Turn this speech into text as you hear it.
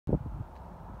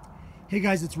Hey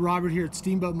guys, it's Robert here at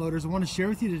Steamboat Motors. I want to share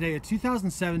with you today a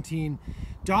 2017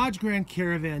 Dodge Grand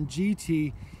Caravan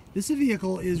GT. This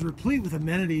vehicle is replete with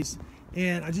amenities,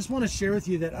 and I just want to share with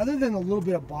you that other than a little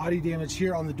bit of body damage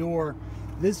here on the door,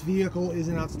 this vehicle is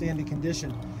in outstanding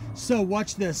condition. So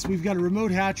watch this. We've got a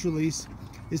remote hatch release.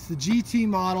 It's the GT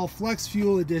model Flex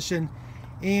Fuel Edition,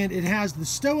 and it has the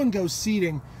stow and go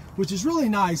seating, which is really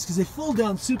nice because they fold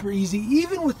down super easy,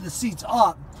 even with the seats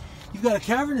up. You've got a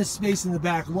cavernous space in the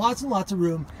back, lots and lots of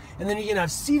room, and then you can have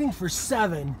seating for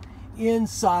 7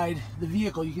 inside the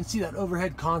vehicle. You can see that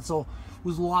overhead console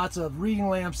with lots of reading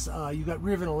lamps. You've got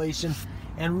rear ventilation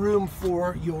and room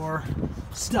for your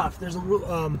stuff. There's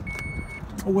a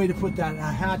way to put that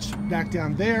hatch back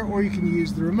down there, or you can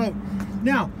use the remote.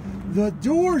 Now, the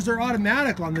doors are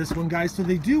automatic on this one, guys, so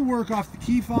they do work off the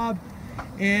key fob,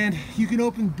 and you can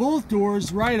open both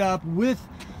doors right up with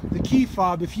the key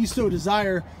fob if you so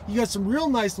desire. You got some real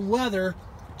nice leather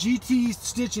GT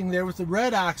stitching there with the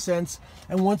red accents,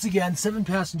 and once again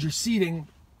 7-passenger seating,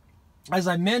 as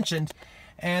I mentioned.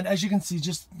 And as you can see,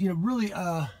 just really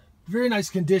very nice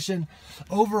condition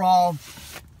overall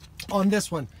on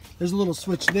this one. There's a little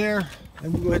switch there,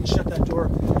 and we'll go ahead and shut that door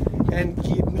and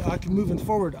keep moving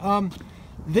forward.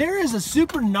 There is a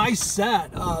super nice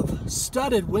set of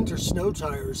studded winter snow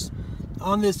tires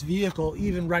on this vehicle,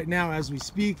 even right now as we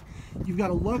speak. You've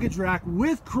got a luggage rack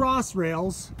with cross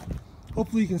rails.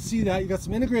 Hopefully you can see that. You got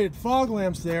some integrated fog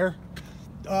lamps there,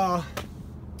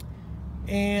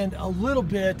 and a little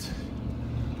bit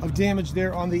of damage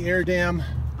there on the air dam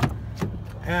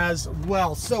as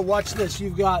well. So watch this.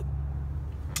 You've got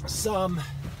some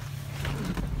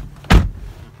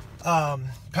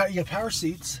you got power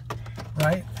seats,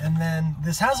 right? And then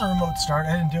this has a remote start.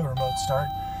 I didn't do a remote start,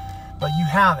 but you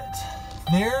have it.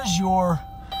 There's your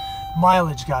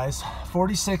mileage, guys,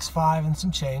 46.5 and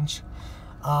some change.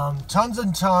 Tons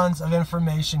and tons of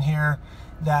information here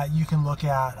that you can look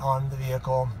at on the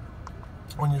vehicle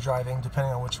when you're driving,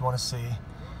 depending on what you want to see.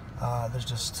 There's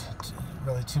just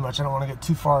really too much. I don't want to get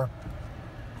too far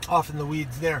off in the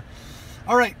weeds there.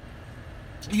 All right,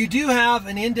 you do have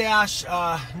an in-dash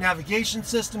navigation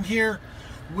system here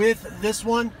with this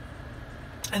one,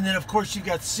 and then of course you've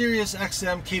got Sirius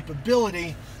XM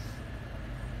capability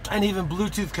and even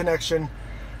Bluetooth connection,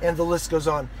 and the list goes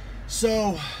on.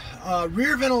 So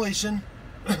rear ventilation,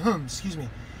 excuse me,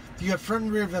 you got front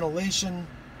and rear ventilation,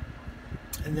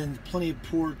 and then plenty of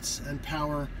ports and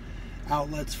power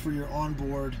outlets for your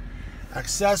onboard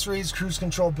accessories. Cruise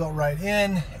control built right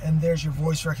in, and there's your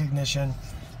voice recognition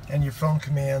and your phone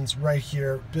commands right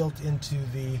here built into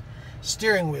the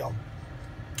steering wheel.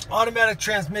 Automatic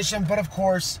transmission, but of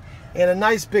course, and a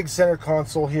nice big center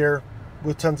console here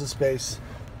with tons of space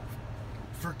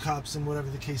for cups and whatever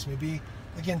the case may be.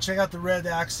 Again, check out the red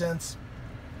accents.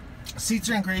 Seats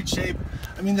are in great shape.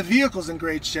 I mean, the vehicle's in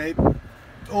great shape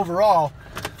overall,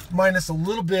 minus a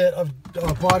little bit of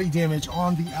body damage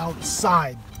on the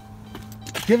outside.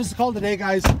 Give us a call today,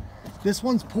 guys. This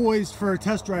one's poised for a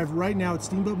test drive right now at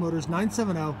Steamboat Motors,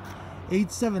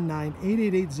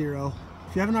 970-879-8880.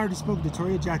 If you haven't already spoken to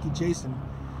Toria, Jackie, Jason,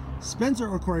 Spencer,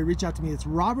 or Corey, reach out to me. It's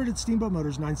Robert at Steamboat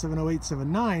Motors,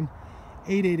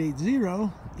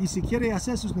 970-879-8880. Y si quiere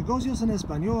hacer sus negocios en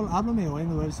español, háblame hoy en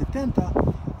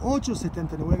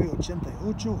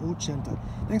 970-879-8880.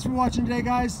 Thanks for watching today,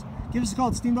 guys. Give us a call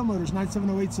at Steamboat Motors,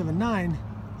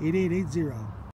 970-879-8880.